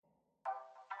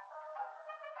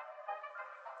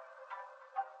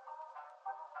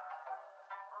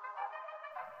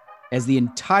As the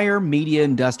entire media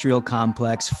industrial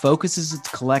complex focuses its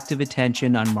collective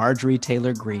attention on Marjorie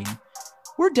Taylor Greene,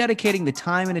 we're dedicating the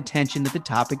time and attention that the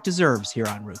topic deserves here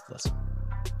on Ruthless.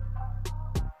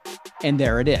 And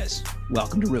there it is.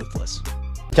 Welcome to Ruthless.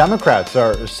 Democrats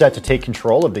are set to take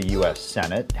control of the U.S.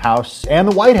 Senate, House, and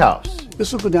the White House.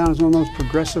 This will go down as one of the most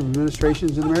progressive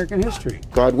administrations in American history.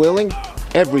 God willing,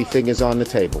 everything is on the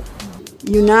table.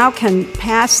 You now can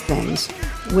pass things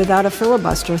without a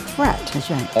filibuster threat. That's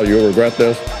right. Oh, you'll regret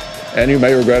this, and you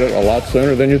may regret it a lot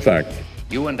sooner than you think.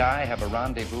 You and I have a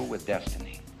rendezvous with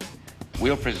destiny.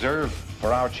 We'll preserve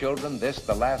for our children this,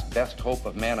 the last best hope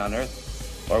of man on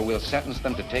earth, or we'll sentence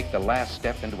them to take the last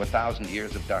step into 1,000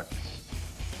 years of darkness.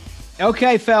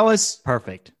 Okay, fellas.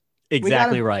 Perfect.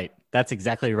 Exactly right. That's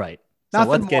exactly right. So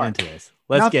let's get into this.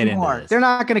 This. They're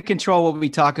not going to control what we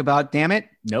talk about, damn it.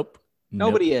 Nope.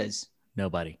 Nobody is.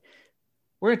 Nobody.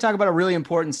 We're going to talk about a really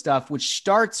important stuff, which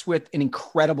starts with an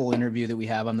incredible interview that we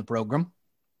have on the program.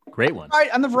 Great one.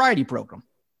 Right, on the variety program.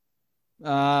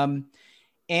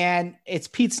 And it's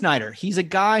Pete Snyder. He's a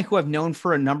guy who I've known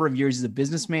for a number of years. He's a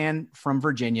businessman from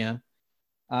Virginia.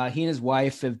 He and his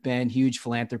wife have been huge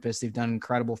philanthropists. They've done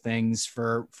incredible things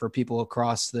for people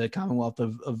across the Commonwealth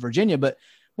of Virginia. But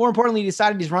more importantly, he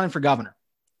decided he's running for governor.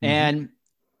 Mm-hmm. And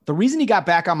the reason he got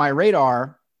back on my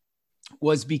radar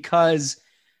was because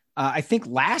I think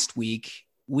last week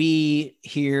we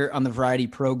here on the variety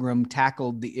program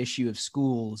tackled the issue of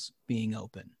schools being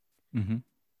open. Mm-hmm.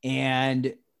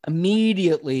 And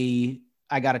immediately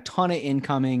I got a ton of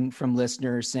incoming from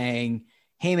listeners saying,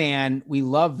 hey man, we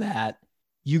love that.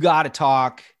 You got to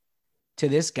talk to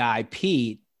this guy,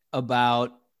 Pete,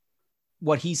 about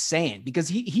what he's saying, because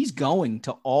he's going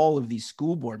to all of these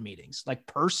school board meetings, like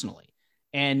personally,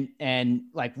 and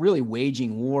like really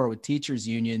waging war with teachers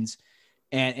unions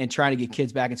and trying to get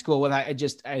kids back in school. Well, I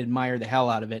admire the hell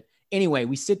out of it. Anyway,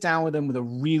 we sit down with him with a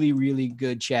really, really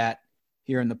good chat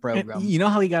here in the program. And you know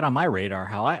how he got on my radar,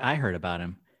 how I heard about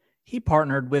him. He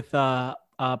partnered with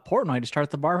Portnoy to start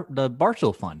the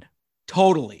Barstool Fund.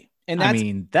 Totally. And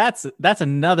that's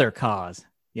another cause,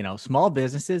 small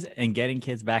businesses and getting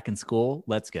kids back in school.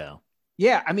 Let's go.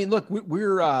 Yeah. I mean, look,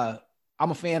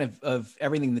 I'm a fan of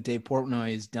everything that Dave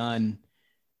Portnoy has done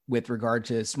with regard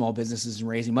to small businesses and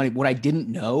raising money. What I didn't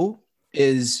know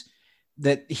is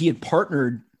that he had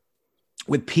partnered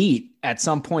with Pete at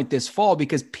some point this fall,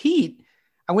 because Pete,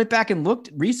 I went back and looked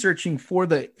researching for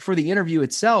the interview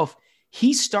itself.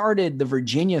 He started the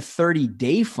Virginia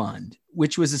 30-Day Fund,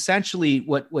 which was essentially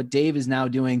what Dave is now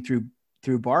doing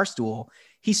through Barstool.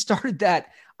 He started that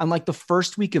on like the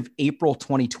first week of April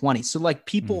 2020. So like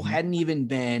people hadn't even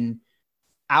been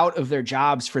out of their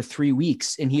jobs for 3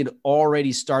 weeks, and he had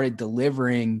already started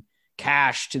delivering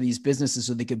cash to these businesses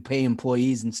so they could pay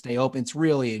employees and stay open. It's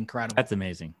really incredible. That's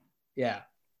amazing. Yeah.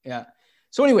 Yeah.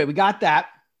 So anyway, we got that.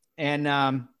 And,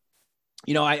 I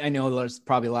know there's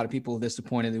probably a lot of people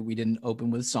disappointed that we didn't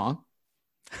open with a song.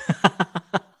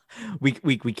 We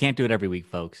can't do it every week,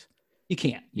 folks. You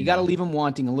can't. You got to leave them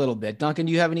wanting a little bit. Duncan,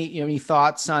 do you have any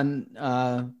thoughts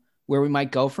on where we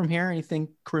might go from here? Anything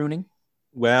crooning?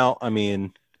 Well, I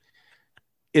mean,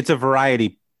 it's a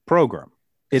variety program.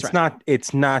 It's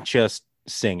not just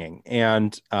singing.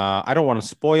 And I don't want to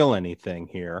spoil anything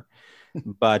here,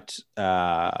 but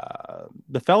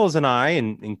the fellas and I,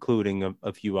 and including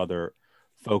a few other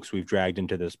folks we've dragged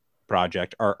into this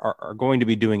project, are going to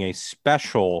be doing a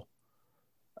special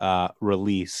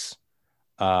release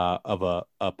of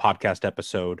a podcast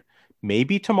episode,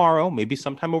 maybe tomorrow, maybe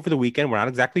sometime over the weekend. We're not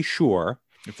exactly sure.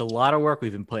 It's a lot of work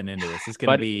we've been putting into this. It's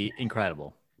going to be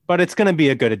incredible. But it's going to be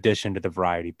a good addition to the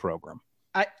variety program.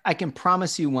 I can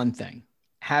promise you one thing.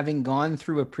 Having gone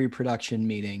through a pre-production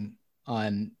meeting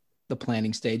on the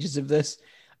planning stages of this,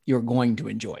 you're going to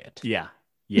enjoy it. Yeah.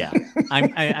 Yeah.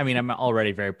 I'm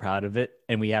already very proud of it,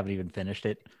 and we haven't even finished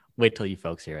it. Wait till you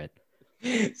folks hear it.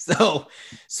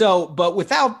 But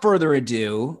without further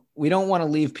ado, we don't want to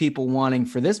leave people wanting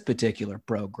for this particular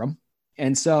program.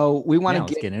 And so we want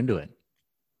to get into it,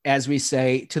 as we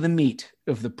say, to the meat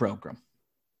of the program.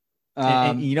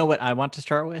 And you know what I want to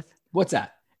start with? What's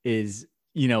that? Is,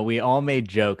 we all made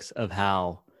jokes of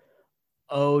how,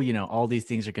 all these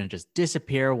things are going to just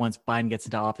disappear once Biden gets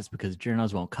into office because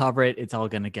journals won't cover it. It's all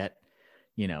going to get,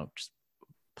 just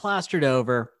plastered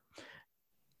over.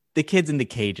 The kids in the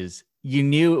cages, you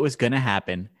knew it was going to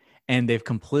happen. And they've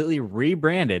completely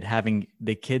rebranded having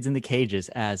the kids in the cages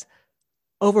as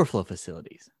overflow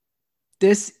facilities.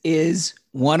 This is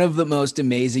one of the most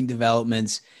amazing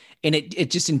developments. And it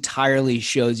just entirely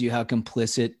shows you how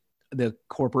complicit the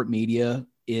corporate media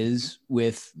is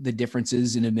with the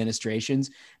differences in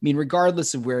administrations. I mean,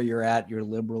 regardless of where you're at, you're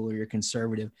liberal or you're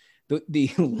conservative,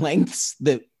 the lengths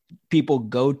that people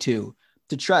go to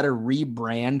try to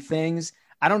rebrand things.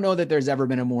 I don't know that there's ever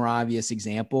been a more obvious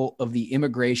example of the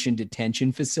immigration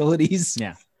detention facilities.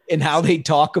 Yeah. And how they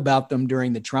talk about them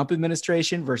during the Trump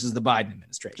administration versus the Biden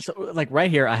administration. So, like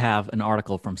right here, I have an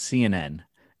article from CNN.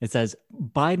 It says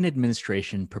Biden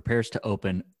administration prepares to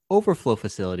open overflow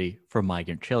facility for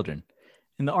migrant children.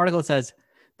 In the article, it says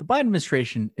the Biden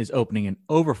administration is opening an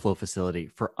overflow facility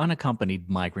for unaccompanied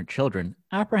migrant children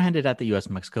apprehended at the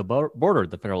U.S.-Mexico border.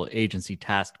 The federal agency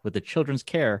tasked with the children's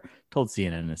care told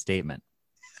CNN in a statement.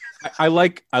 I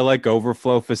like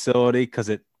overflow facility because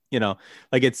it,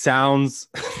 like it sounds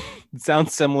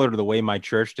similar to the way my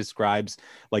church describes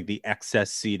like the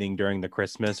excess seating during the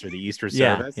Christmas or the Easter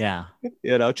service. Yeah.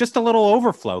 Just a little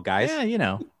overflow, guys.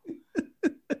 Yeah,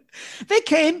 They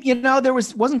came, there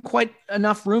wasn't quite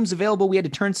enough rooms available. We had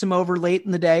to turn some over late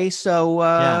in the day. So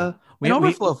an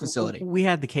overflow facility. We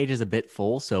had the cages a bit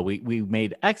full, so we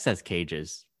made excess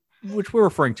cages, which we're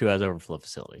referring to as overflow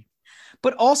facility.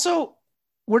 But also,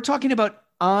 we're talking about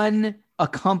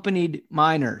unaccompanied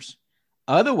minors,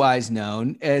 otherwise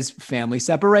known as family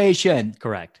separation.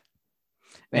 Correct.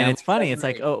 And it's funny. It's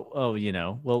like,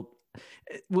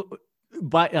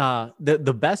 but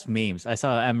the best memes I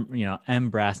saw,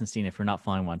 M. Brassenstein, if you're not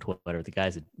following him on Twitter, the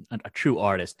guy's a true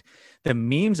artist. The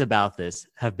memes about this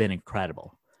have been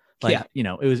incredible. Like,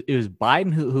 it was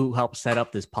Biden who helped set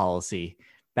up this policy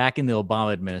back in the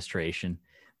Obama administration.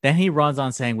 Then he runs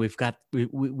on saying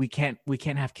we can't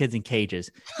have kids in cages,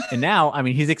 and now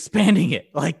he's expanding it.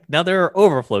 Like now there are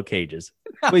overflow cages.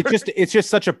 It's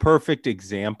just such a perfect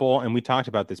example, and we talked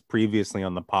about this previously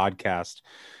on the podcast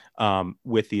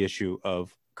with the issue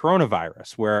of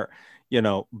coronavirus, where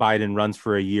Biden runs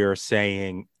for a year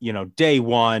saying day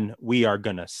one we are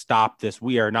going to stop this.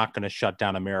 We are not going to shut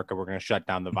down America. We're going to shut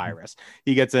down the virus.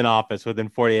 He gets in office within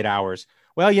 48 hours.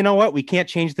 Well, you know what? We can't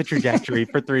change the trajectory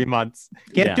for 3 months.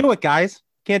 Can't do it, guys.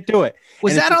 Can't do it.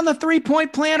 Was that on the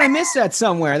 3-point plan? I missed that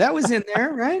somewhere. That was in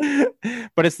there, right?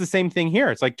 But it's the same thing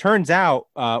here. It's like, turns out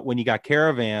when you got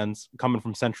caravans coming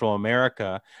from Central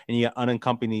America and you got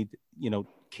unaccompanied,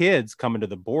 kids coming to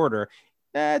the border,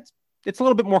 it's a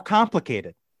little bit more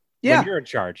complicated. Yeah. When you're in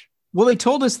charge. Well, they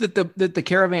told us that the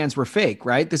caravans were fake,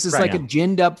 right? This is a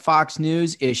ginned up Fox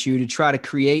News issue to try to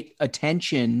create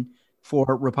attention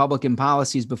for Republican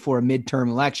policies before a midterm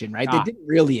election, right? They didn't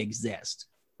really exist.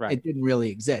 Right. It didn't really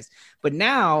exist. But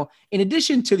now, in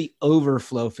addition to the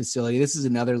overflow facility, this is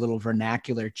another little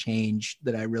vernacular change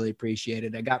that I really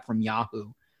appreciated. I got from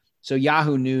Yahoo. So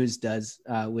Yahoo News does,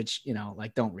 which,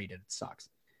 don't read it. It sucks.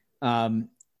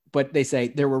 But they say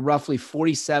there were roughly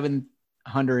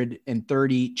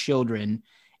 4,730 children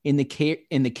in the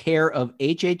care of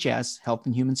HHS, Health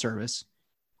and Human Service,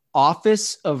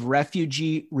 Office of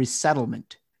Refugee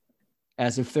Resettlement,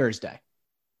 as of Thursday.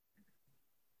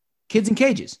 Kids in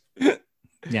cages. Yeah.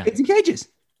 Kids in cages.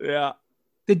 Yeah.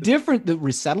 The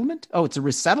resettlement? Oh, it's a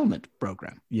resettlement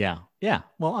program. Yeah. Yeah.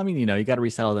 Well, you got to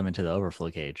resettle them into the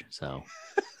overflow cage. So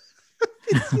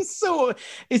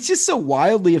it's just so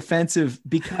wildly offensive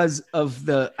because of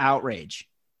the outrage,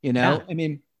 Yeah.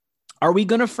 Are we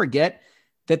going to forget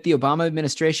that the Obama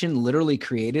administration literally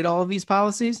created all of these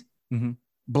policies? Mm-hmm.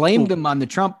 Blamed them on the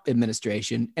Trump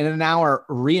administration, and now are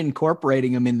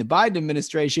reincorporating them in the Biden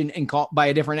administration and called by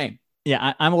a different name.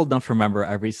 Yeah, I'm old enough to remember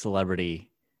every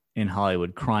celebrity in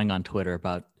Hollywood crying on Twitter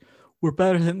about, we're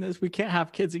better than this. We can't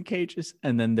have kids in cages.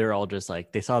 And then they're all just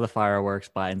like, they saw the fireworks,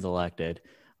 Biden's elected.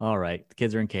 All right, the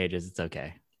kids are in cages. It's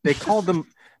okay. They called them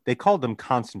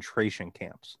concentration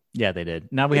camps. Yeah, they did.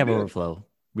 Now we have overflow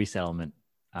resettlement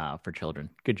for children.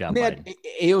 Good job, they Biden. had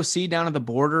AOC down at the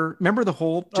border. Remember the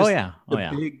whole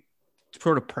big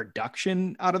sort of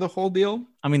production out of the whole deal?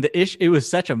 The issue, it was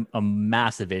such a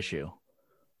massive issue.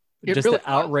 Just really the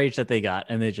outrage that they got,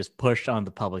 and they just pushed on the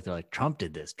public. They're like, Trump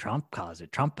did this. Trump caused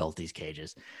it. Trump built these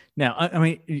cages. Now,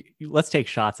 let's take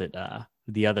shots at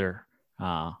the other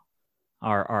our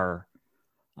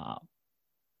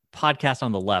podcast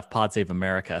on the left, Pod Save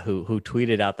America, who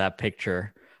tweeted out that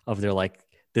picture of their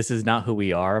this is not who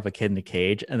we are, of a kid in a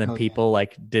cage. And then people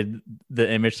did the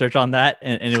image search on that.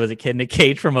 And it was a kid in a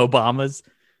cage from Obama's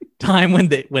time when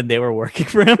they were working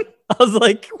for him. I was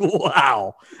like,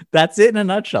 wow, that's it in a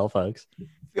nutshell, folks.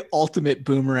 The ultimate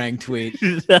boomerang tweet.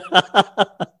 It's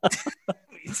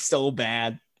so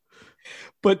bad.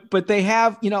 But they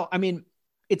have,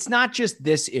 it's not just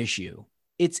this issue.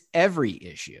 It's every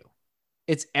issue.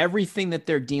 It's everything that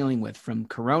they're dealing with, from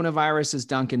coronavirus, as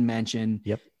Duncan mentioned,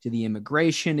 to the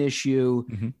immigration issue.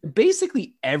 Mm-hmm.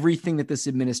 Basically everything that this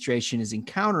administration is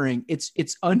encountering,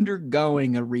 it's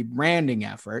undergoing a rebranding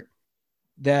effort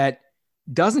that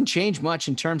doesn't change much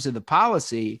in terms of the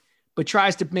policy, but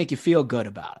tries to make you feel good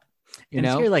about it. You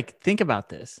know, like, think about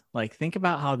this. Like, think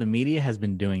about how the media has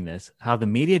been doing this, how the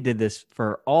media did this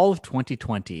for all of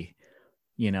 2020,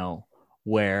 you know,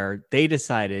 where they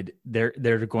decided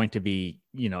they're going to be,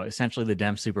 you know, essentially the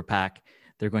Dem super PAC.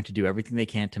 They're going to do everything they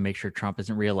can to make sure Trump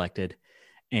isn't reelected.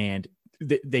 And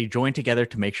they join together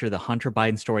to make sure the Hunter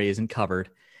Biden story isn't covered.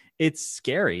 It's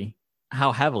scary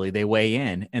how heavily they weigh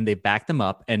in and they back them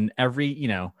up. And every, you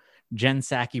know, Jen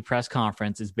Psaki press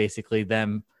conference is basically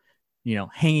them, you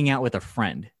know, hanging out with a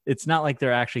friend. It's not like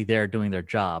they're actually there doing their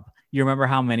job. You remember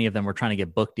how many of them were trying to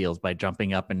get book deals by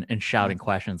jumping up and shouting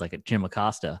questions like at Jim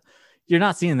Acosta. You're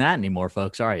not seeing that anymore,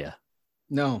 folks, are you?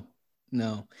 No.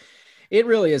 It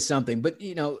really is something. But,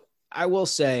 you know, I will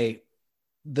say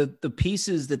the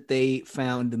pieces that they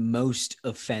found the most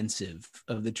offensive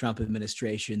of the Trump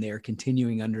administration, they are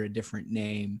continuing under a different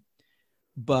name.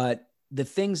 But the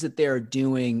things that they are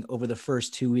doing over the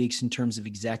first 2 weeks in terms of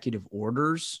executive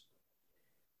orders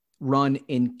run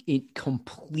in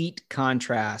complete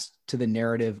contrast to the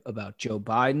narrative about Joe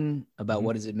Biden, about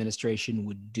what his administration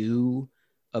would do,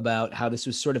 about how this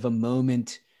was sort of a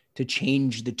moment to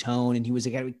change the tone. And he was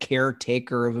a kind of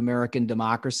caretaker of American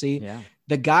democracy. Yeah.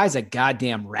 The guy's a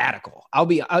goddamn radical. I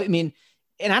mean,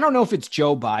 and I don't know if it's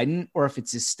Joe Biden or if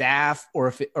it's his staff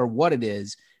or what it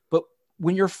is, but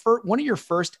when one of your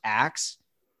first acts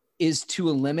is to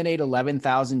eliminate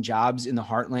 11,000 jobs in the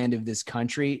heartland of this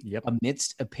country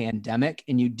amidst a pandemic,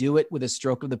 and you do it with a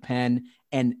stroke of the pen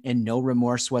and no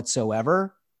remorse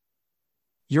whatsoever,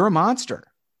 you're a monster.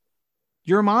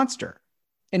 You're a monster.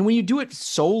 And when you do it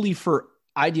solely for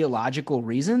ideological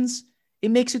reasons,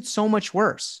 it makes it so much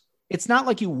worse. It's not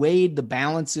like you weighed the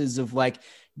balances of like,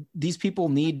 these people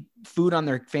need food on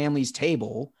their family's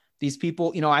table. These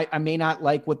people, you know, I may not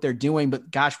like what they're doing,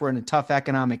 but gosh, we're in a tough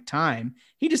economic time.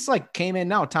 He just like came in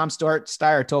now. Tom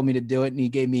Steyer told me to do it, and he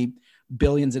gave me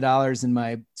billions of dollars in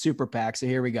my super PAC. So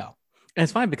here we go. And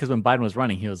it's fine because when Biden was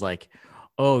running, he was like,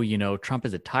 oh, you know, Trump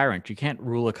is a tyrant. You can't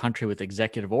rule a country with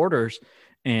executive orders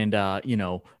and, you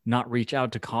know, not reach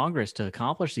out to Congress to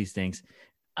accomplish these things.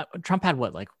 Trump had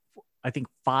what, like, I think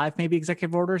 5 maybe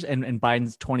executive orders, and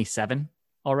Biden's 27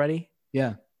 already.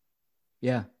 Yeah.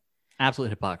 Absolute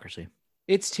hypocrisy.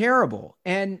 It's terrible.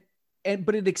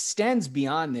 But it extends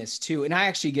beyond this too. And I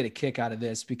actually get a kick out of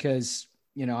this because,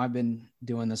 you know, I've been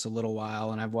doing this a little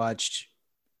while and I've watched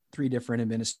 3 different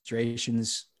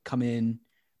administrations come in,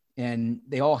 and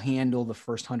they all handle the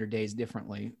first 100 days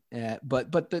differently.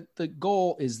 But the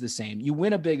goal is the same. You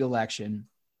win a big election.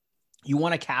 You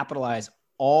want to capitalize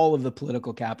all of the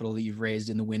political capital that you've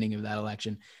raised in the winning of that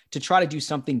election to try to do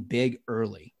something big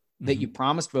early that you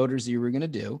promised voters that you were going to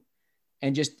do.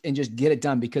 And just get it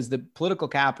done, because the political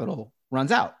capital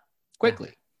runs out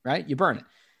quickly, right? You burn it.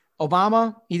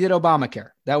 Obama, he did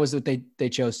Obamacare. That was what they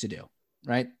chose to do,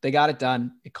 right? They got it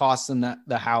done. It cost them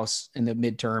the House in the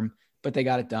midterm, but they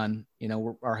got it done. You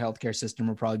know, our healthcare system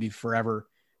will probably be forever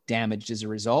damaged as a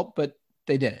result, but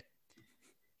they did it.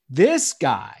 This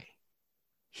guy,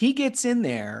 he gets in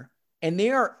there, and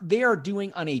they are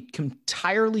doing on a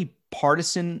entirely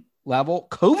partisan level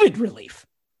COVID relief.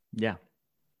 Yeah.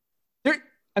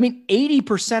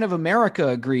 80% of America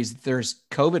agrees that there's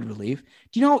COVID relief.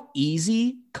 Do you know how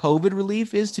easy COVID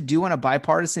relief is to do on a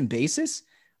bipartisan basis?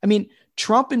 I mean,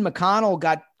 Trump and McConnell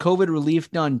got COVID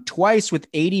relief done twice with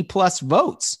 80 plus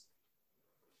votes.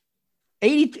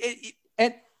 80.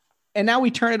 And now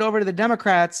we turn it over to the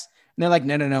Democrats, and they're like,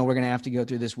 no, we're going to have to go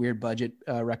through this weird budget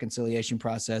reconciliation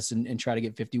process and try to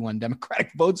get 51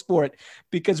 Democratic votes for it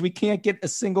because we can't get a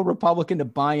single Republican to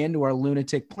buy into our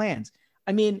lunatic plans.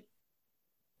 I mean,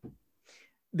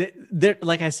 they're,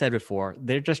 like I said before,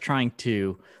 they're just trying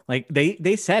to, like,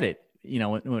 they said it, you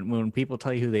know, when people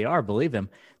tell you who they are, believe them.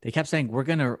 They kept saying, we're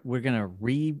going to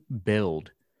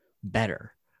rebuild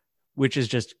better, which is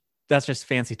that's just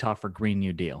fancy talk for Green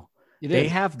New Deal. They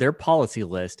have their policy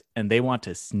list, and they want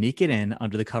to sneak it in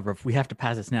under the cover of, we have to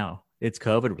pass this now. It's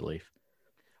COVID relief.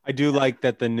 I do like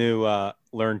that the new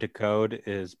learn to code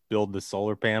is build the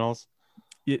solar panels.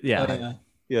 Yeah. Oh, yeah.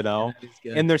 You know,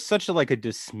 and there's such a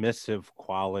dismissive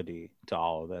quality to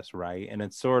all of this, right? And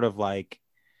it's sort of like,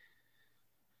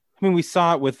 I mean, we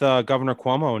saw it with Governor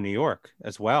Cuomo in New York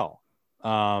as well.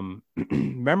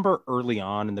 Remember early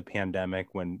on in the pandemic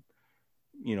when,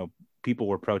 you know, people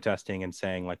were protesting and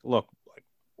saying like, look, like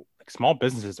small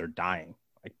businesses are dying,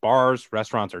 like bars,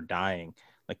 restaurants are dying.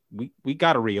 Like we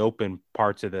got to reopen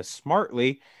parts of this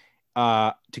smartly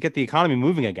to get the economy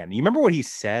moving again. You remember what he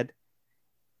said?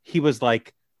 He was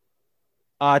like,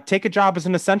 take a job as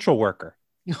an essential worker.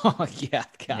 Oh, yeah.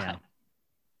 God.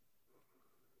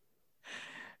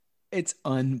 It's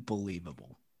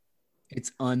unbelievable.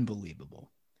 It's unbelievable.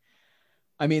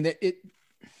 I mean,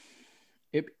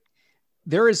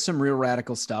 there is some real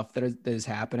radical stuff that is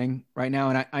happening right now.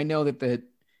 And I know that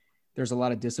there's a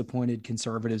lot of disappointed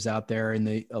conservatives out there in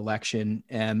the election,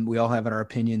 and we all have our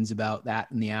opinions about that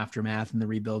in the aftermath and the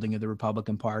rebuilding of the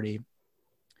Republican Party.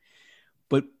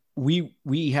 But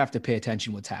we have to pay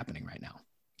attention to what's happening right now,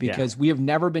 because we have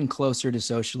never been closer to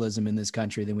socialism in this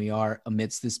country than we are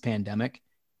amidst this pandemic.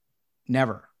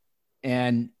 Never.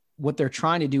 And what they're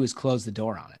trying to do is close the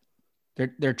door on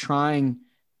it. They're trying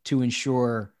to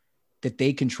ensure that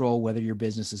they control whether your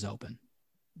business is open.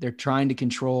 They're trying to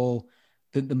control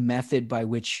the method by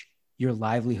which your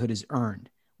livelihood is earned,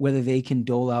 whether they can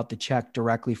dole out the check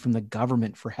directly from the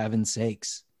government, for heaven's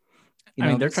sakes. I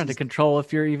mean, they're trying to control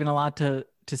if you're even allowed to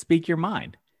speak your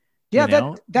mind. Yeah,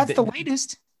 that's the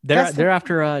latest. They're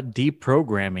after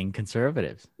deprogramming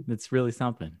conservatives. That's really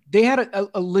something. They had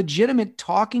a legitimate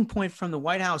talking point from the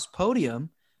White House podium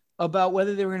about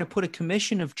whether they were going to put a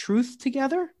commission of truth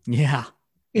together. Yeah.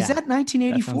 Is that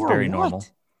 1984? That sounds very normal.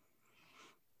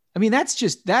 I mean,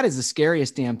 that is the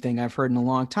scariest damn thing I've heard in a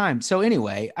long time. So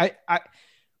anyway,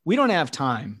 we don't have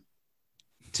time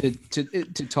to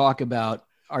talk about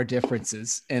our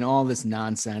differences and all this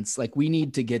nonsense. Like, we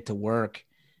need to get to work,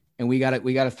 and we got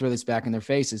to throw this back in their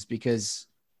faces, because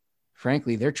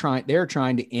frankly, they're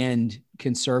trying to end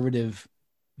conservative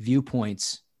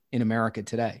viewpoints in America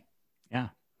today. Yeah.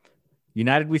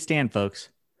 United we stand, folks.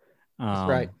 That's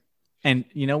right. And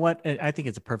you know what? I think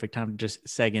it's a perfect time to just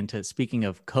seg into, speaking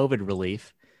of COVID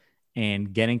relief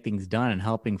and getting things done and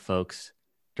helping folks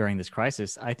during this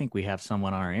crisis. I think we have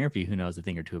someone on our interview who knows a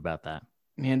thing or two about that.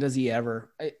 Man, does he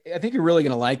ever. I think you're really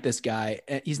going to like this guy.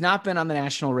 He's not been on the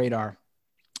national radar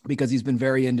because he's been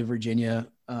very into Virginia,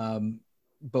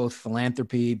 both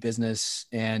philanthropy, business,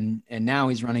 and now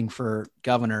he's running for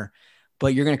governor.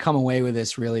 But you're going to come away with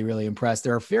this really, really impressed.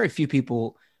 There are very few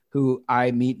people who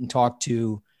I meet and talk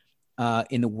to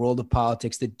in the world of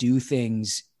politics that do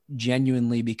things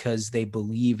genuinely because they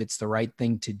believe it's the right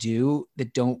thing to do,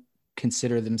 that don't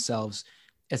consider themselves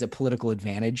as a political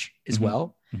advantage as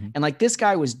well. Mm-hmm. And like, this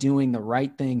guy was doing the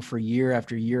right thing for year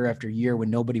after year after year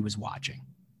when nobody was watching,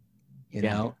 you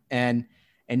know, and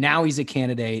now he's a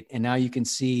candidate, and now you can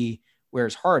see where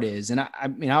his heart is. And I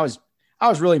mean, I was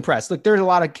really impressed. Look, there's a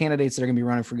lot of candidates that are going to be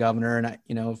running for governor, and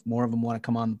if more of them want to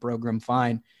come on the program,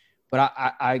 fine. But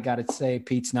I got to say,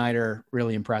 Pete Snyder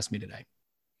really impressed me today.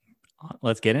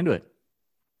 Let's get into it.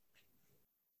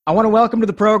 I want to welcome to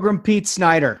the program Pete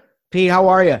Snyder. Pete, how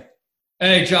are you?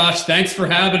 Hey, Josh. Thanks for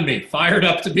having me. Fired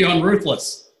up to be on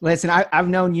Ruthless. Listen, I've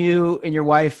known you and your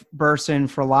wife, Burson,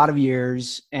 for a lot of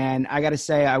years. And I got to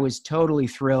say, I was totally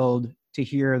thrilled to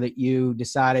hear that you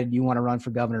decided you want to run for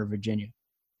governor of Virginia.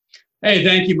 Hey,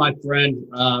 thank you, my friend.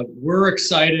 We're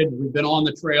excited. We've been on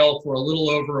the trail for a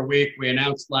little over a week. We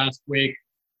announced last week,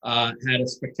 had a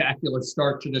spectacular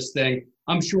start to this thing.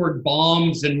 I'm sure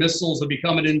bombs and missiles will be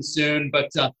coming in soon,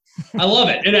 but I love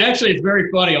it. And actually, it's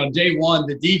very funny. On day one,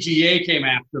 the DGA came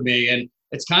after me, and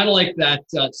it's kind of like that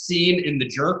scene in The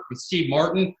Jerk with Steve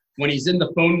Martin when he's in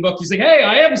the phone book. He's like, hey,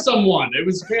 I am someone. It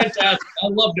was fantastic. I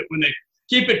loved it when they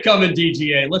keep it coming,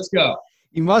 DGA. Let's go.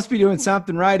 You must be doing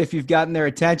something right if you've gotten their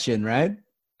attention, right?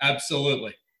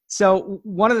 Absolutely. So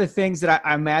one of the things that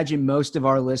I imagine most of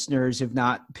our listeners have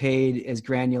not paid as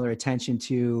granular attention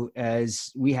to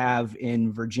as we have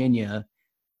in Virginia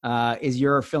is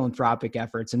your philanthropic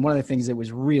efforts. And one of the things that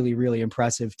was really, really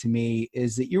impressive to me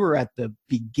is that you were at the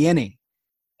beginning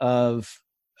of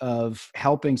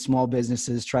helping small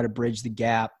businesses try to bridge the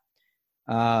gap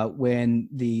when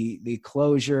the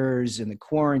closures and the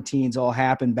quarantines all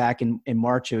happened back in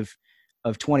March of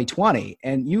 2020.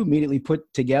 And you immediately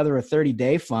put together a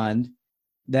 30-day fund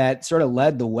that sort of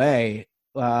led the way.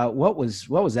 What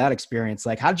was that experience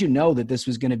like? How did you know that this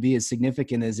was going to be as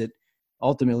significant as it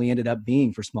ultimately ended up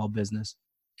being for small business?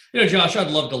 Josh,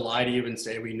 I'd love to lie to you and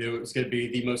say we knew it was going to be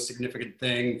the most significant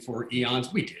thing for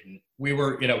eons. We didn't. We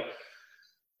were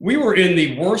in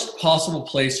the worst possible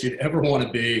place you'd ever want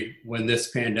to be when this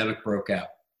pandemic broke out.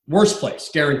 Worst place,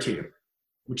 guarantee you,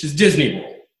 which is Disney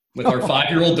World with our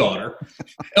 5-year-old daughter,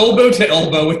 elbow to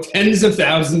elbow with tens of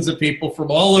thousands of people from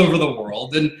all over the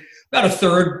world and about a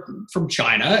third from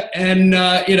China. And,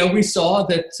 we saw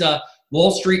that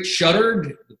Wall Street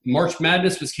shuttered, March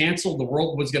Madness was canceled, the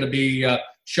world was going to be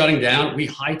shutting down. We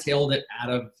hightailed it out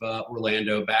of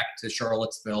Orlando back to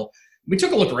Charlottesville. We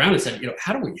took a look around and said,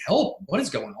 how do we help? What is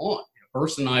going on?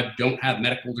 Burson and I don't have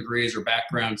medical degrees or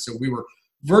backgrounds, so we were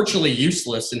virtually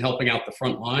useless in helping out the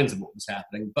front lines of what was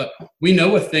happening. But we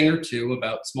know a thing or two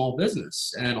about small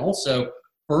business. And also,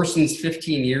 Burson's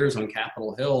 15 years on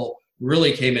Capitol Hill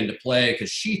really came into play because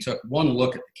she took one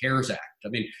look at the CARES Act. I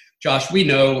mean, Josh, we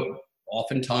know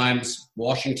oftentimes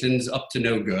Washington's up to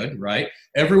no good, right?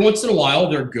 Every once in a while,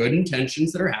 there are good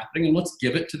intentions that are happening, and let's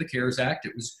give it to the CARES Act.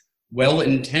 It was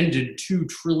well-intended $2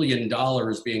 trillion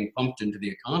being pumped into the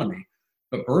economy.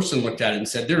 But Burson looked at it and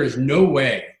said, there is no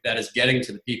way that is getting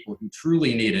to the people who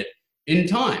truly need it in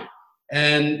time.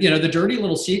 And, the dirty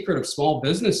little secret of small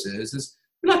businesses is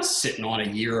they're not sitting on a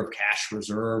year of cash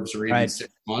reserves or even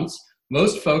 6 months.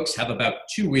 Most folks have about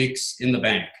 2 weeks in the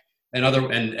bank and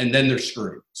then they're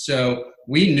screwed. So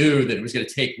we knew that it was going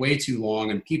to take way too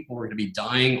long and people were going to be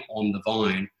dying on the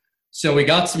vine. So we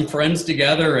got some friends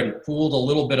together and pooled a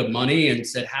little bit of money and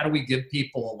said, how do we give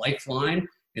people a lifeline?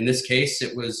 In this case,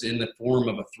 it was in the form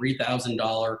of a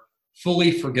 $3,000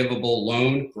 fully forgivable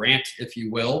loan grant, if you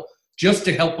will, just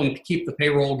to help them keep the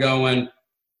payroll going,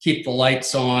 keep the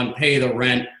lights on, pay the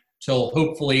rent till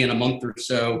hopefully in a month or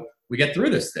so we get through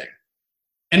this thing.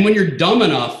 And when you're dumb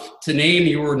enough to name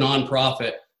your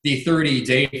nonprofit the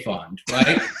 30-day fund,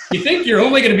 right? You think you're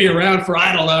only going to be around for,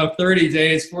 30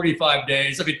 days, 45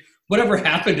 days. I mean, whatever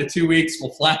happened to 2 weeks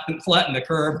will flatten the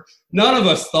curve. None of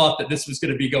us thought that this was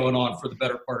going to be going on for the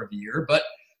better part of the year. But,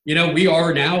 we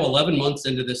are now 11 months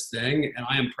into this thing, and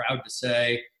I am proud to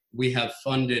say we have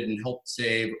funded and helped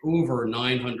save over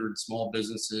 900 small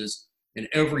businesses in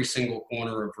every single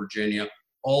corner of Virginia,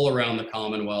 all around the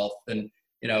Commonwealth. And,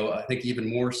 I think even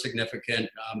more significant,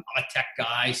 I'm a tech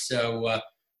guy, so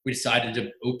we decided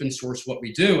to open source what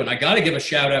we do. And I got to give a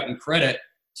shout out and credit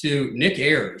to Nick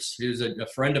Ayers, who's a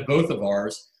friend of both of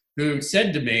ours, who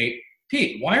said to me,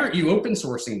 Pete, why aren't you open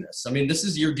sourcing this? I mean, this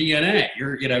is your DNA.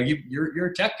 You're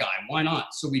a tech guy. Why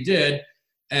not? So we did.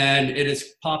 And it has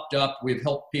popped up. We've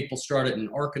helped people start it in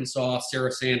Arkansas.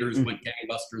 Sarah Sanders went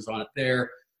gangbusters on it there.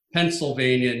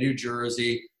 Pennsylvania, New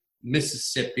Jersey,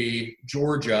 Mississippi,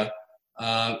 Georgia.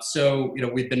 So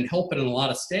we've been helping in a lot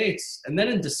of states. And then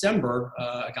in December,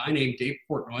 a guy named Dave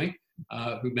Portnoy,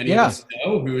 who many of us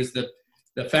know, who is the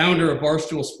founder of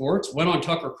Barstool Sports, went on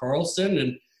Tucker Carlson.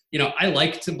 And, I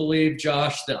like to believe,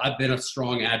 Josh, that I've been a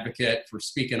strong advocate for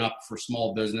speaking up for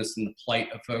small business and the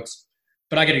plight of folks.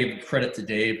 But I got to give credit to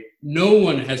Dave. No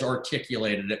one has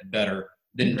articulated it better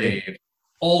than Dave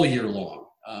all year long.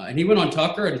 And he went on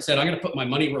Tucker and said, I'm going to put my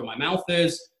money where my mouth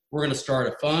is. We're going to start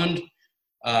a fund.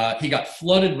 He got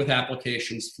flooded with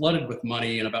applications, flooded with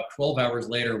money. And about 12 hours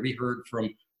later, we heard from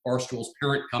Barstool's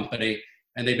parent company.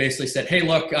 And they basically said, hey,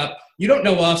 look, you don't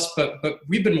know us, but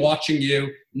we've been watching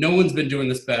you. No one's been doing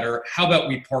this better. How about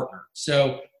we partner?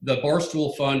 So the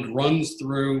Barstool Fund runs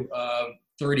through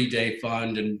 30-day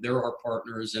fund, and they're our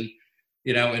partners. And,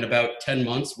 in about 10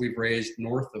 months, we've raised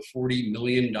north of $40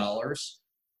 million,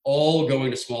 all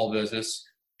going to small business,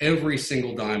 every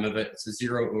single dime of it. It's a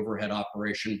zero overhead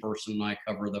operation. Burson and I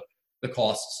cover the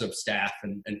costs of staff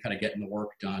and kind of getting the work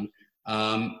done.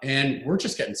 And we're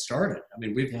just getting started. I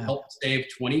mean, we've helped save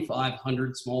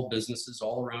 2,500 small businesses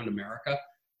all around America.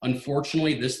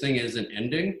 Unfortunately, this thing isn't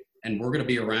ending, and we're going to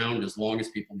be around as long as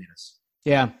people need us.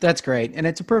 Yeah, that's great. And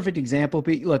it's a perfect example.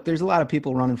 Look, there's a lot of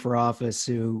people running for office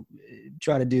who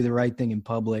try to do the right thing in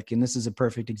public. And this is a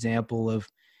perfect example of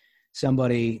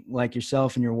somebody like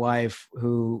yourself and your wife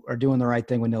who are doing the right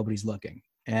thing when nobody's looking.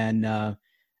 And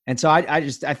so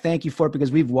I thank you for it,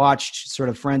 because we've watched sort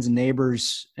of friends and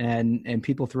neighbors and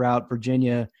people throughout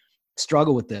Virginia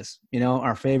struggle with this.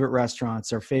 Our favorite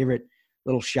restaurants, our favorite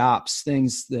little shops,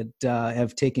 things that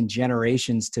have taken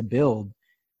generations to build,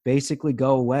 basically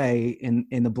go away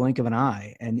in the blink of an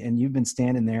eye. And you've been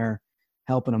standing there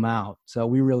helping them out. So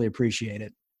we really appreciate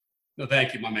it. No,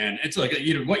 thank you, my man. It's like,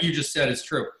 what you just said is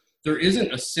true. There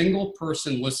isn't a single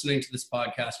person listening to this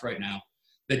podcast right now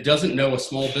that doesn't know a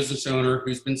small business owner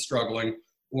who's been struggling,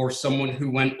 or someone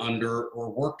who went under,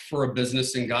 or worked for a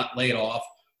business and got laid off,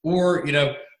 or,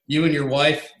 you and your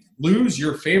wife lose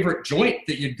your favorite joint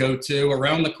that you'd go to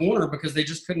around the corner because they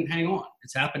just couldn't hang on.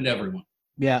 It's happened to everyone.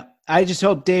 Yeah. I just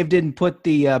hope Dave didn't put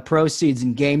the proceeds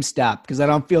in GameStop, because I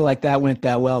don't feel like that went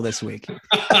that well this week.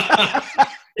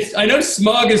 I know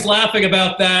Smug is laughing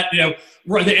about that.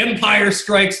 Where the Empire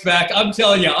Strikes Back. I'm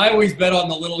telling you, I always bet on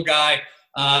the little guy.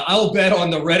 I'll bet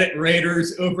on the Reddit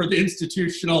Raiders over the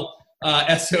institutional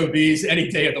SOBs any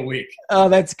day of the week. Oh,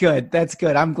 that's good. That's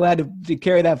good. I'm glad to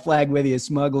carry that flag with you.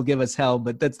 Smug will give us hell,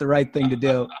 but that's the right thing to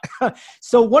do.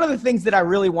 So one of the things that I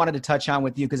really wanted to touch on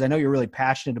with you, because I know you're really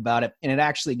passionate about it, and it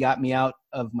actually got me out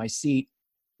of my seat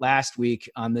last week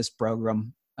on this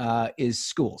program, is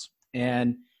schools.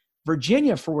 And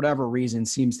Virginia, for whatever reason,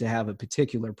 seems to have a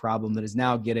particular problem that is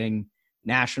now getting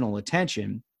national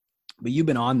attention. But you've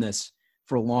been on this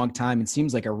for a long time. It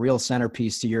seems like a real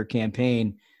centerpiece to your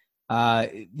campaign.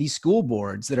 these school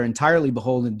boards that are entirely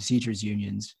beholden to teachers'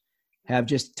 unions have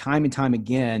just time and time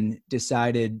again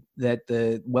decided that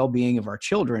the well-being of our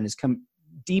children has come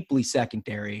deeply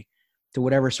secondary to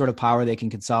whatever sort of power they can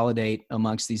consolidate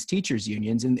amongst these teachers'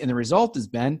 unions. And the result has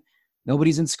been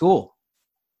nobody's in school.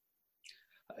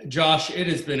 Josh, it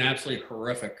has been absolutely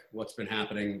horrific what's been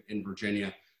happening in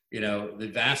Virginia. The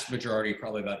vast majority,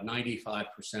 probably about 95%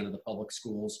 of the public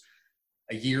schools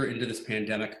a year into this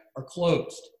pandemic are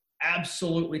closed,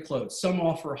 absolutely closed. Some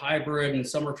offer hybrid and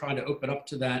some are trying to open up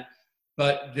to that.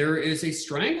 But there is a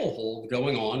stranglehold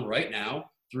going on right now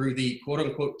through the quote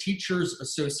unquote Teachers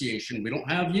Association. We don't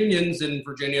have unions in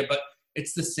Virginia, but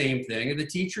it's the same thing. The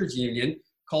teachers union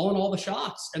calling all the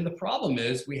shots. And the problem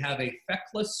is we have a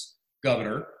feckless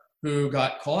governor who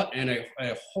got caught in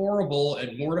a horrible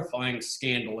and mortifying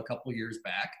scandal a couple years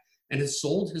back and has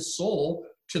sold his soul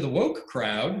to the woke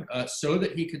crowd so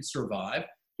that he could survive.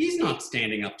 He's not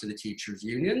standing up to the teachers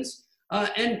unions.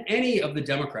 And any of the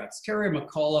Democrats, Terry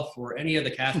McAuliffe or any of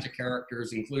the cast of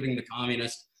characters, including the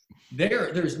communists,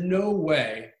 there's no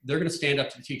way they're going to stand up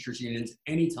to the teachers unions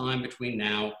anytime between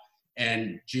now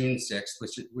and June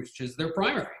 6th, which is their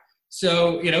primary.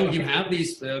 So, you have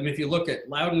these, if you look at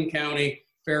Loudoun County,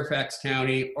 Fairfax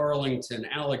County, Arlington,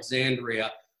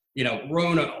 Alexandria,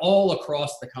 Rona, all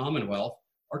across the Commonwealth,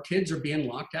 our kids are being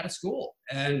locked out of school.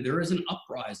 And there is an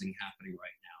uprising happening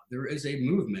right now. There is a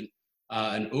movement,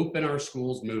 an Open Our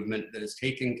Schools movement that is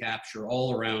taking capture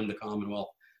all around the Commonwealth.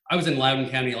 I was in Loudoun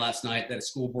County last night at a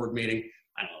school board meeting.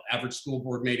 I don't know, average school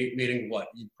board meeting, what?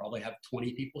 You'd probably have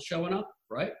 20 people showing up,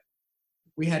 right?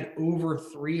 We had over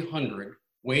 300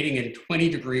 waiting in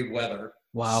 20-degree weather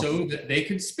so that they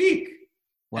could speak.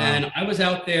 Wow. And I was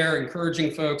out there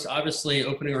encouraging folks. Obviously,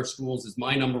 opening our schools is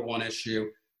my number one issue.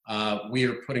 We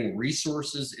are putting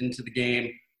resources into the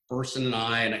game. Burson and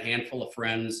I and a handful of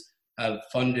friends have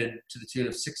funded to the tune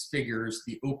of 6 figures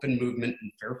the open movement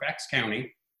in Fairfax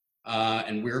County.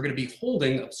 And we're going to be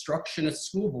holding obstructionist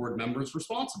school board members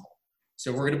responsible.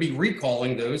 So we're going to be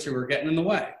recalling those who are getting in the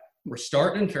way. We're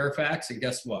starting in Fairfax, and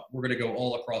guess what? We're going to go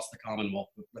all across the Commonwealth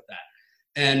with that.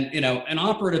 And, an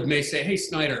operative may say, hey,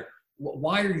 Snyder,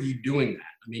 why are you doing that?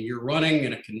 I mean, you're running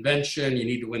in a convention, you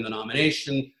need to win the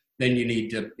nomination, then you need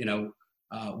to,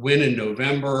 win in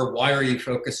November. Why are you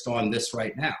focused on this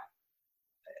right now?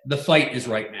 The fight is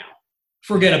right now.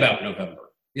 Forget about November.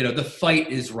 The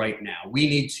fight is right now. We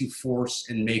need to force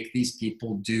and make these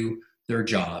people do their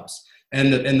jobs.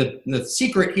 And the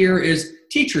secret here is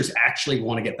teachers actually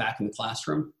want to get back in the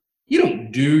classroom. You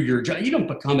don't do your job. You don't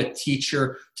become a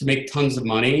teacher to make tons of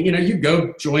money. You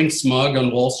go join Smug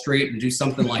on Wall Street and do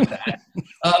something like that.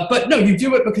 But no, you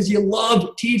do it because you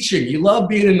love teaching. You love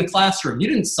being in the classroom. You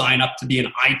didn't sign up to be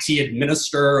an IT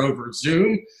administrator over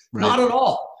Zoom. Right. Not at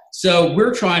all. So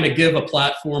we're trying to give a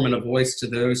platform and a voice to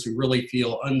those who really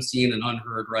feel unseen and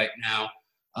unheard right now.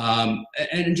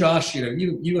 And Josh,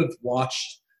 you have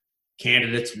watched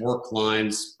candidates work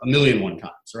lines 1,000,001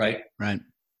 times, right? Right.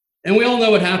 And we all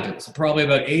know what happens. Probably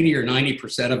about 80 or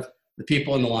 90% of the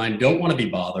people in the line don't want to be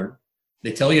bothered.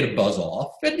 They tell you to buzz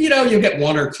off. And, you'll get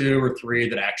 1 or 2 or 3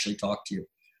 that actually talk to you.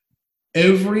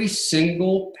 Every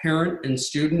single parent and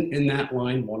student in that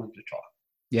line wanted to talk.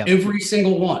 Yeah. Every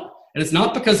single one. And it's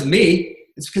not because of me.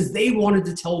 It's because they wanted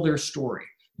to tell their story.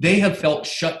 They have felt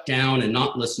shut down and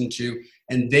not listened to.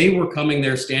 And they were coming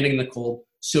there standing in the cold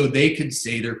so they could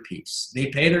say their piece. They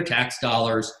pay their tax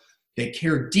dollars. They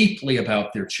care deeply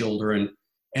about their children,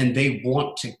 and they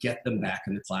want to get them back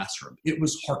in the classroom. It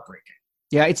was heartbreaking.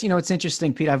 Yeah, it's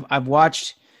interesting, Pete. I've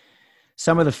watched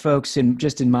some of the folks in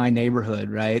my neighborhood,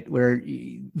 right, were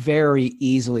very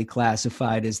easily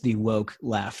classified as the woke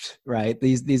left, right?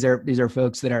 These are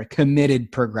folks that are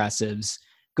committed progressives,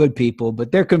 good people,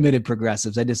 but they're committed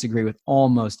progressives. I disagree with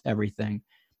almost everything,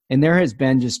 and there has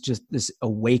been just this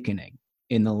awakening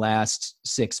in the last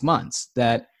 6 months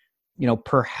that,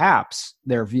 perhaps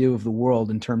their view of the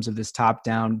world in terms of this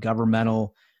top-down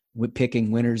governmental picking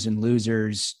winners and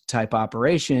losers type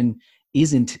operation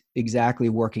isn't exactly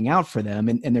working out for them.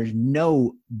 And there's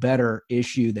no better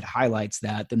issue that highlights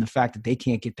that than the fact that they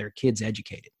can't get their kids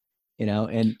educated,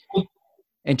 and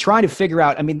trying to figure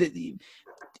out,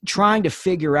 trying to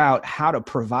figure out how to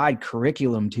provide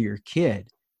curriculum to your kid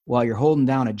while you're holding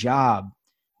down a job.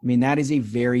 That is a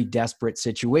very desperate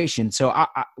situation. So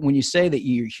when you say that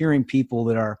you're hearing people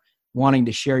that are wanting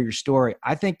to share your story,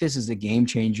 I think this is a game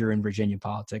changer in Virginia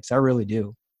politics. I really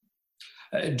do.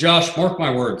 Josh, mark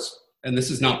my words, and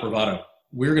this is not bravado.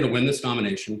 We're going to win this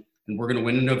nomination, and we're going to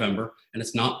win in November, and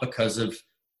it's not because of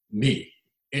me.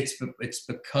 It's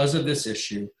because of this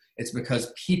issue. It's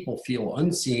because people feel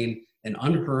unseen and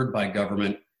unheard by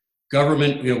government.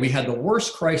 Government, we had the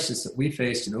worst crisis that we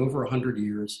faced in over 100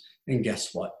 years. And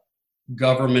guess what?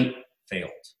 Government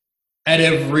failed. At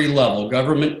every level,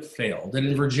 government failed. And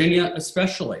in Virginia,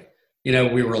 especially,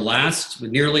 we were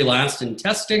nearly last in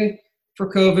testing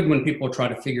for COVID when people try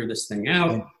to figure this thing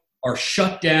out. Our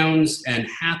shutdowns and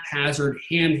haphazard,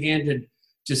 ham-handed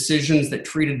decisions that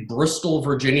treated Bristol,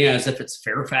 Virginia as if it's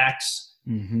Fairfax,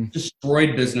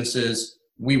 destroyed businesses.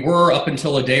 We were, up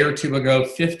until a day or two ago,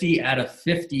 50 out of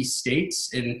 50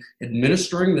 states in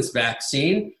administering this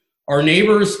vaccine. Our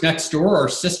neighbors next door, our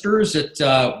sisters at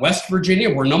West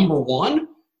Virginia, were number 1,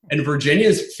 and Virginia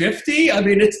is 50. I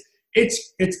mean,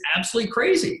 it's absolutely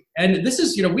crazy. And this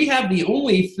is, we have the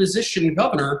only physician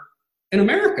governor in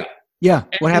America. Yeah.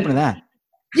 What happened to that?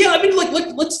 Yeah, I mean,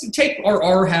 let's take our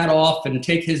R hat off and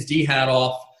take his D hat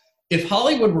off. If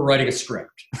Hollywood were writing a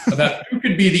script about who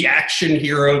could be the action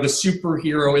hero, the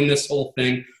superhero in this whole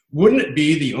thing, wouldn't it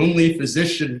be the only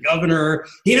physician governor?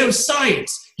 He knows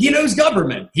science. He knows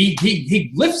government.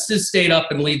 He lifts his state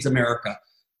up and leads America.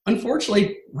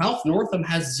 Unfortunately, Ralph Northam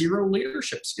has zero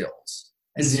leadership skills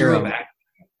and zero back.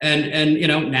 And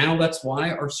now that's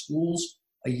why our schools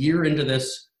a year into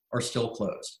this are still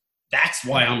closed. That's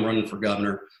why I'm running for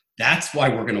governor. That's why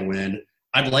we're going to win.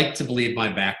 I'd like to believe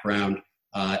my background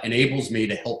enables me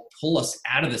to help pull us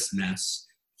out of this mess,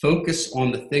 focus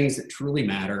on the things that truly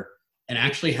matter, and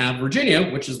actually have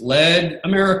Virginia, which has led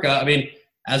America. I mean,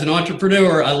 as an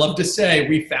entrepreneur, I love to say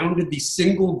we founded the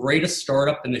single greatest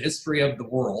startup in the history of the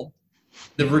world.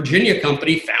 The Virginia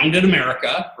company founded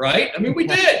America, right? I mean, we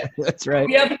did. That's right.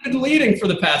 We haven't been leading for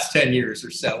the past 10 years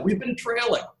or so. We've been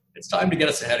trailing. It's time to get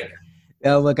us ahead again.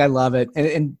 Yeah, look, I love it.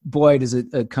 And boy, does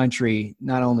a country,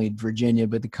 not only Virginia,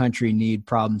 but the country need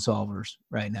problem solvers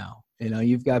right now.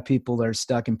 You've got people that are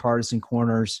stuck in partisan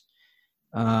corners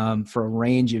for a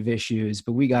range of issues,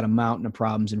 but we got a mountain of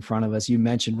problems in front of us. You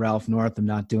mentioned Ralph Northam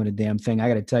not doing a damn thing. I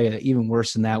got to tell you, even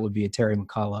worse than that would be a Terry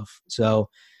McAuliffe. So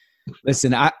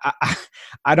listen,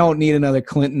 I don't need another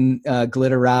Clinton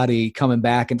glitterati coming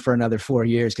back and for another 4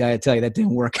 years. I got to tell you, that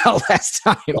didn't work out last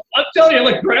time. I'm telling you,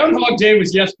 look, Groundhog Day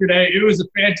was yesterday. It was a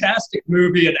fantastic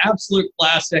movie, an absolute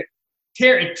classic.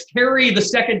 Terry, the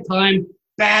second time,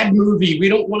 bad movie. We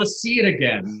don't want to see it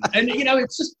again. And,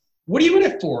 it's just, what are you in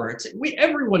it for?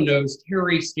 Everyone knows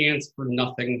Terry stands for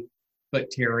nothing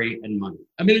but Terry and money.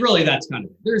 I mean, really, that's kind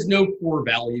of it. There's no core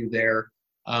value there.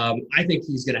 I think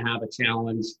he's going to have a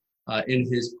challenge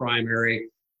in his primary.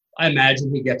 I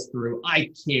imagine he gets through. I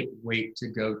can't wait to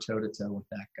go toe-to-toe with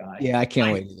that guy. Yeah, I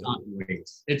can't wait.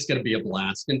 It's going to be a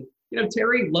blast. And,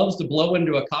 Terry loves to blow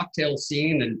into a cocktail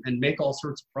scene and make all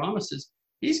sorts of promises.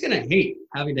 He's going to hate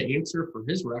having to answer for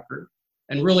his record.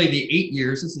 And really the 8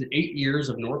 years, this is 8 years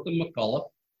of Northam McAuliffe.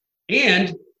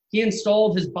 And he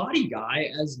installed his body guy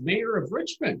as mayor of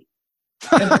Richmond.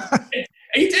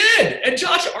 He did. And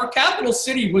Josh, our capital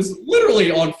city was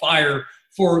literally on fire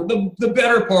for the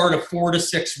better part of 4 to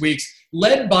 6 weeks,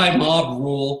 led by mob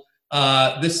rule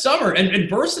this summer. And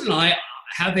Burson and I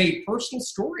have a personal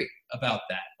story about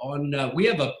that. We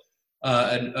have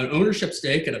an ownership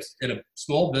stake in a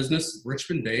small business,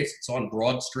 Richmond-based. It's on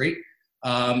Broad Street,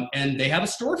 and they have a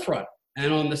storefront.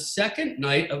 And on the second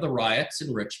night of the riots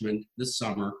in Richmond this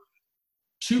summer,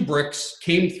 2 bricks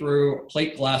came through a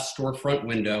plate glass storefront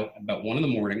window about 1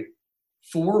 a.m.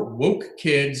 4 woke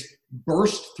kids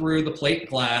burst through the plate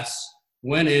glass,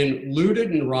 went in,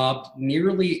 looted and robbed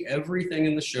nearly everything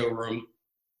in the showroom.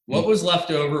 What was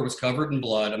left over was covered in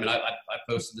blood. I mean, I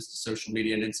posted this to social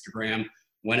media and Instagram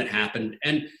when it happened.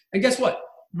 And guess what?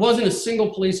 Wasn't a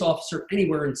single police officer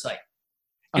anywhere in sight.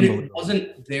 And it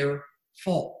wasn't their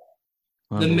fault.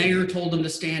 The mayor told them to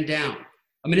stand down.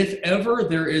 I mean, if ever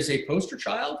there is a poster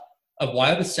child of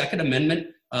why the Second Amendment,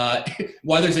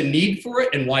 why there's a need for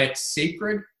it and why it's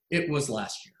sacred, it was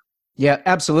last year. Yeah,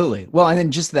 absolutely. Well, and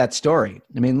then just that story.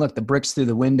 I mean, look, the bricks through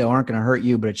the window aren't going to hurt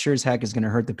you, but it sure as heck is going to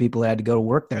hurt the people who had to go to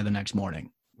work there the next morning,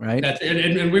 right? And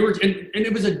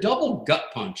it was a double gut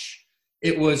punch.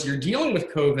 It was, you're dealing with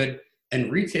COVID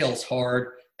and retail's hard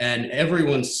and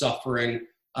everyone's suffering.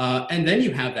 And then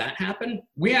you have that happen.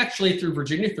 We actually, through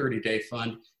Virginia 30-Day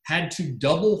Fund, had to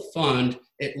double fund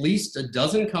at least a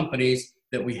dozen companies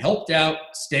that we helped out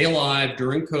stay alive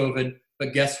during COVID.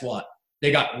 But guess what?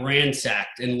 They got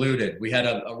ransacked and looted. We had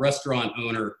a restaurant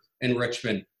owner in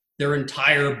Richmond. Their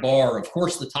entire bar, of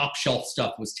course, the top shelf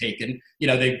stuff was taken.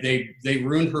 They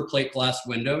ruined her plate glass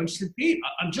window. And she said, Pete,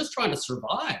 I'm just trying to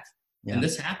survive. Yeah. And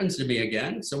this happens to me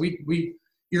again. So we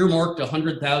earmarked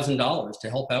 $100,000 to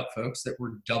help out folks that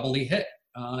were doubly hit.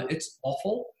 It's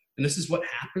awful. And this is what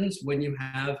happens when you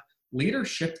have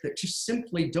leadership that just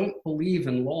simply don't believe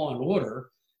in law and order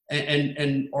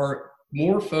and are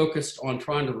more focused on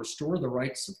trying to restore the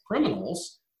rights of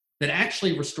criminals than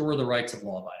actually restore the rights of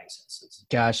law-abiding citizens.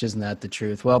 Gosh, isn't that the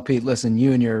truth? Well, Pete, listen,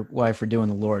 you and your wife are doing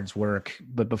the Lord's work.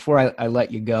 But before I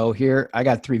let you go here, I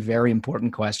got 3 very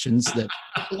important questions that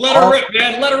let her rip,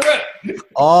 man. Let her rip.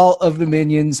 All of the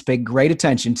minions pay great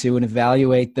attention to and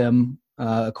evaluate them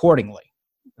accordingly.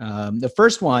 The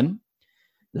first one,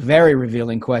 the very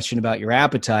revealing question about your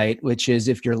appetite, which is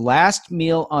if your last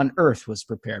meal on earth was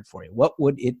prepared for you, what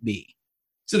would it be?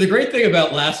 So the great thing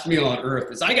about last meal on earth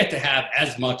is I get to have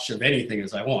as much of anything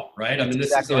as I want, right? I mean,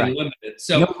 this is unlimited. Right.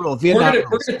 So no rule. we're going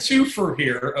to twofer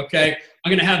here, okay? I'm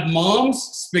going to have Mom's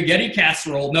spaghetti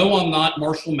casserole. No, I'm not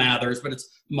Marshall Mathers, but it's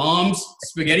Mom's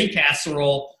spaghetti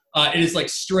casserole. It is like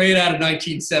straight out of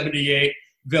 1978,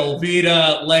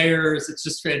 Velveeta, layers. It's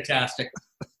just fantastic.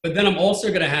 But then I'm also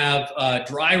going to have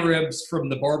dry ribs from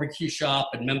the barbecue shop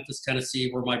in Memphis, Tennessee,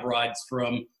 where my bride's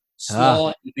from,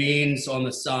 slaw and beans on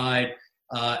the side.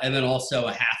 And then also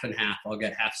a half and half. I'll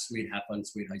get half sweet, half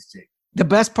unsweet iced tea. The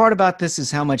best part about this is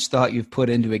how much thought you've put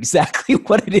into exactly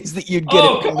what it is that you'd get.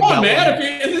 Oh, come on, man!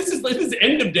 This is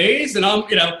end of days, and I'm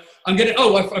getting.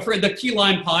 Oh, I forgot the key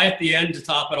lime pie at the end to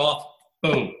top it off.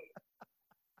 Boom.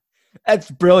 That's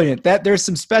brilliant. There's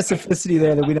some specificity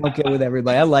there that we don't get with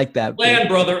everybody. I like that. Plan,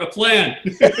 brother, a plan.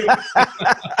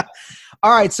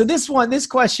 All right. So this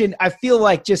question, I feel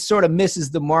like just sort of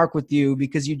misses the mark with you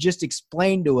because you just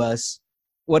explained to us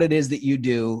what it is that you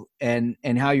do and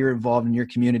how you're involved in your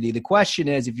community. The question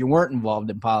is, if you weren't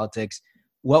involved in politics,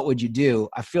 what would you do?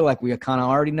 I feel like we kind of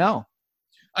already know.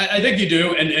 I think you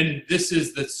do. And this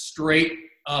is the straight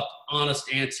up,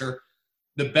 honest answer.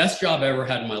 The best job I ever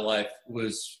had in my life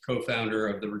was co-founder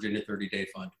of the Virginia 30-Day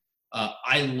Fund.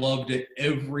 I loved it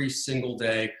every single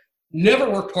day. Never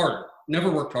worked harder,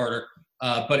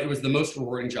 but it was the most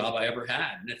rewarding job I ever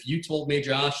had. And if you told me,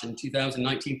 Josh, in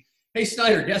 2019, hey,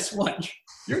 Snyder, guess what?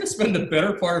 You're going to spend the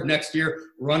better part of next year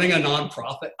running a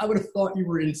nonprofit. I would have thought you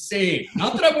were insane.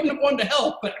 Not that I wouldn't have wanted to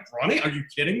help, but running? Are you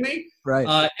kidding me?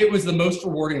 Right. It was the most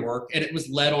rewarding work, and it was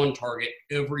led on target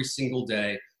every single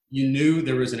day. You knew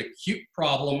there was an acute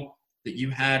problem that you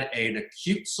had an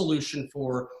acute solution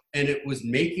for, and it was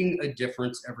making a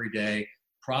difference every day.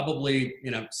 Probably,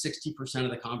 60%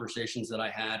 of the conversations that I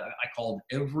had, I called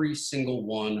every single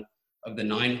one of the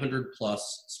 900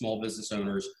 plus small business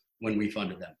owners when we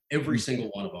funded them, every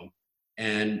single one of them.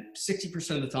 And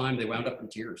 60% of the time they wound up in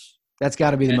tears. That's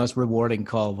got to be the most rewarding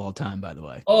call of all time, by the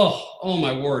way. Oh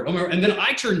my word. And then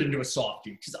I turned into a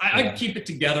softie because I keep it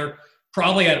together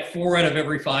probably at 4 out of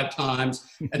every 5 times.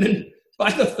 And then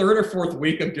by the 3rd or 4th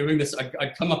week of doing this,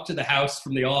 I'd come up to the house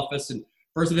from the office and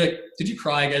first be like, did you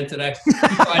cry again today? You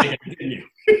cried again, didn't you?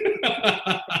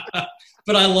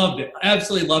 But I loved it. I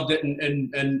absolutely loved it.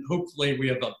 And hopefully we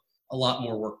have a lot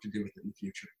more work to do with it in the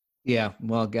future. Yeah.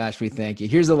 Well, gosh, we thank you.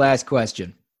 Here's the last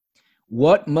question.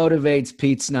 What motivates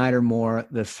Pete Snyder more,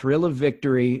 the thrill of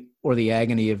victory or the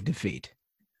agony of defeat?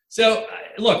 So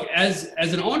look, as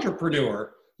an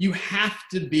entrepreneur, you have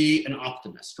to be an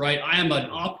optimist, right? I am an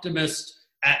optimist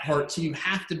at heart. So you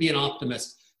have to be an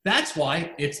optimist. That's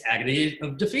why it's agony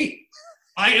of defeat.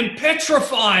 I am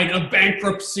petrified of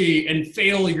bankruptcy and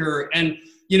failure. And,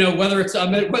 whether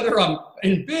I'm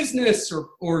in business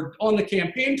or on the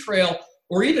campaign trail,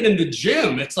 or even in the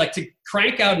gym, it's like to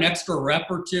crank out an extra rep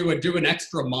or two and do an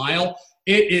extra mile.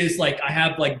 It is like I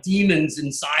have like demons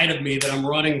inside of me that I'm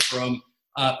running from.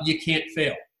 You can't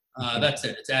fail. That's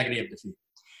it. It's agony of defeat.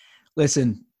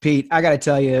 Listen, Pete, I got to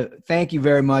tell you, thank you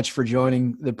very much for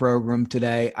joining the program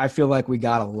today. I feel like we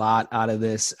got a lot out of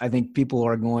this. I think people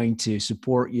are going to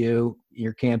support you,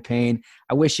 your campaign.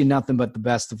 I wish you nothing but the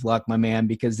best of luck, my man,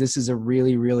 because this is a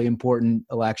really, really important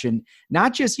election.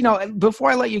 Not just,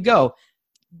 before I let you go,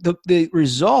 the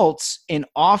results in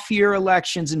off-year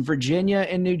elections in Virginia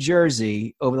and New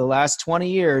Jersey over the last 20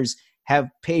 years have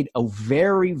paved a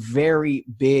very, very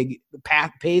big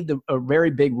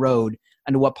road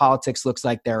into what politics looks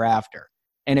like thereafter.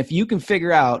 And if you can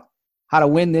figure out how to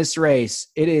win this race,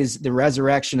 it is the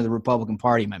resurrection of the Republican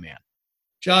Party, my man.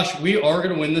 Josh, we are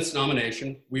going to win this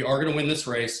nomination. We are going to win this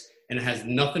race, and it has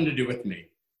nothing to do with me.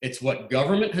 It's what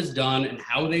government has done and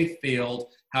how they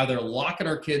failed, how they're locking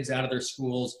our kids out of their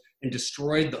schools and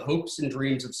destroyed the hopes and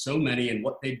dreams of so many and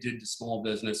what they did to small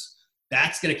business.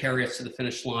 That's going to carry us to the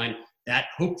finish line. That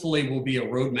hopefully will be a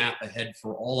roadmap ahead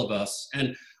for all of us.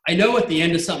 And I know at the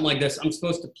end of something like this, I'm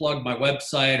supposed to plug my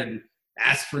website and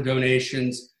ask for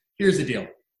donations. Here's the deal. If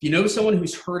you know someone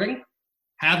who's hurting,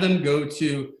 have them go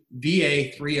to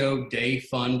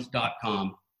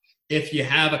va30dayfund.com. If you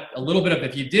have a little bit of,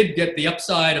 if you did get the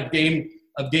upside of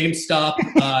GameStop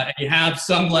and you have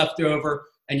some left over,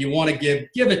 and you want to give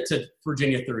it to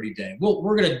Virginia 30 Day. I'm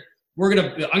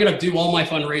gonna do all my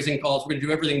fundraising calls. We're gonna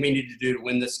do everything we need to do to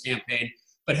win this campaign,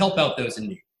 but help out those in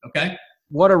need. Okay.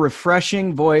 What a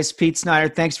refreshing voice, Pete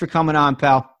Snyder. Thanks for coming on,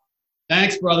 pal.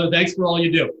 Thanks, brother. Thanks for all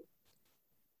you do.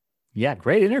 Yeah,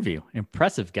 great interview.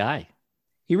 Impressive guy.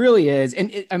 He really is.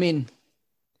 And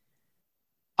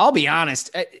I'll be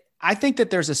honest. I think that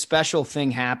there's a special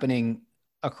thing happening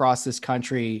across this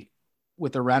country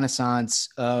with the renaissance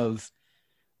of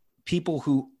people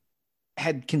who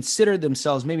had considered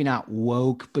themselves maybe not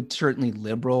woke, but certainly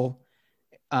liberal.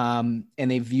 And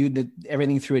they viewed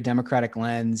everything through a democratic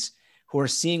lens, who are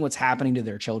seeing what's happening to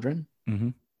their children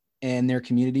and their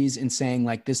communities and saying,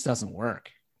 like, this doesn't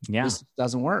work. Yeah. This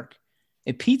doesn't work.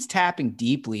 And Pete's tapping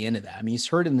deeply into that. I mean, he's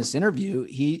heard in this interview,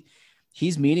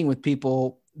 he's meeting with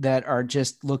people that are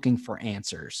just looking for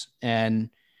answers. And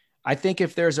I think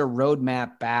if there's a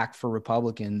roadmap back for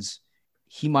Republicans,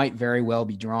 he might very well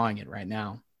be drawing it right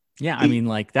now. Yeah. I mean,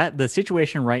 like that, the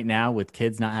situation right now with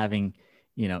kids not having,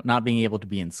 not being able to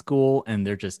be in school, and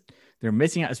they're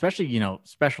missing out, especially,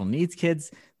 special needs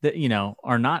kids that,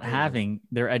 are not having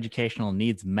their educational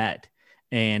needs met.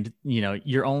 And,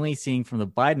 you're only seeing from the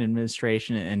Biden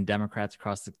administration and Democrat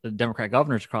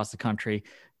governors across the country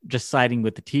just siding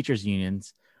with the teachers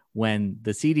unions, when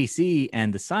the CDC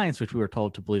and the science, which we were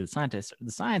told to believe the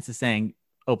science is saying,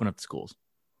 open up the schools.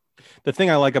 The thing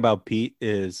I like about Pete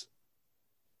is,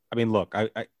 I mean, look, I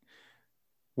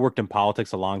worked in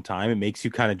politics a long time. It makes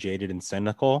you kind of jaded and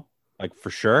cynical, like, for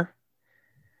sure.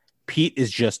 Pete is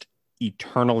just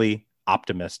eternally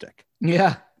optimistic.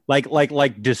 Yeah.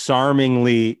 Like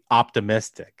disarmingly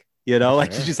optimistic,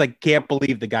 like you just like can't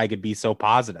believe the guy could be so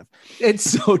positive. It's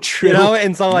so true.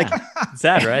 And so like it's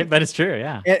sad, right? But it's true.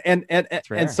 Yeah.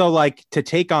 And so like to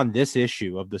take on this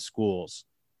issue of the schools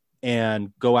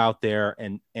and go out there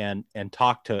and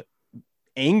talk to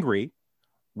angry,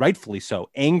 rightfully so,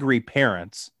 angry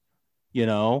parents,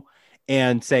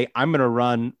 and say, I'm going to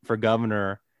run for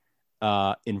governor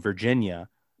in Virginia.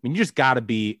 I mean, you just got to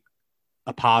be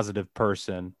a positive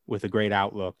person with a great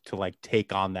outlook to like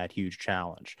take on that huge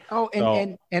challenge. Oh,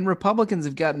 and Republicans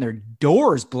have gotten their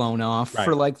doors blown off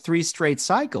for like 3 straight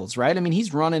cycles, right? I mean,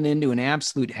 he's running into an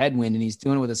absolute headwind and he's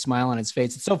doing it with a smile on his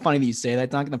face. It's so funny that you say that,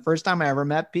 Duncan. The first time I ever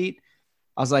met Pete,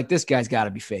 I was like, this guy's got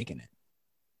to be faking it.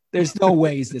 There's no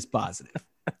way he's this positive,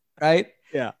 right?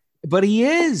 Yeah. But he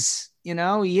is, he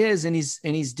is, and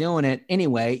he's doing it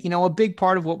anyway. A big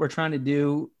part of what we're trying to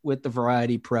do with the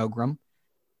Variety program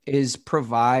is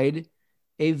provide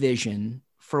a vision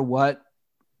for what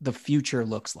the future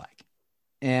looks like.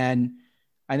 And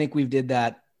I think we did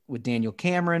that with Daniel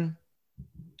Cameron.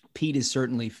 Pete is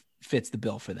certainly fits the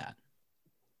bill for that.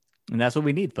 And that's what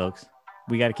we need, folks.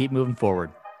 We got to keep moving forward.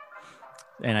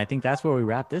 And I think that's where we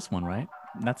wrap this one, right?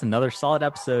 That's another solid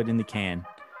episode in the can.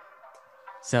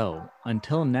 So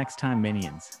until next time,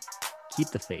 minions, keep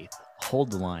the faith, hold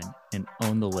the line, and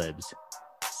own the libs.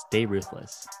 Stay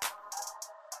ruthless.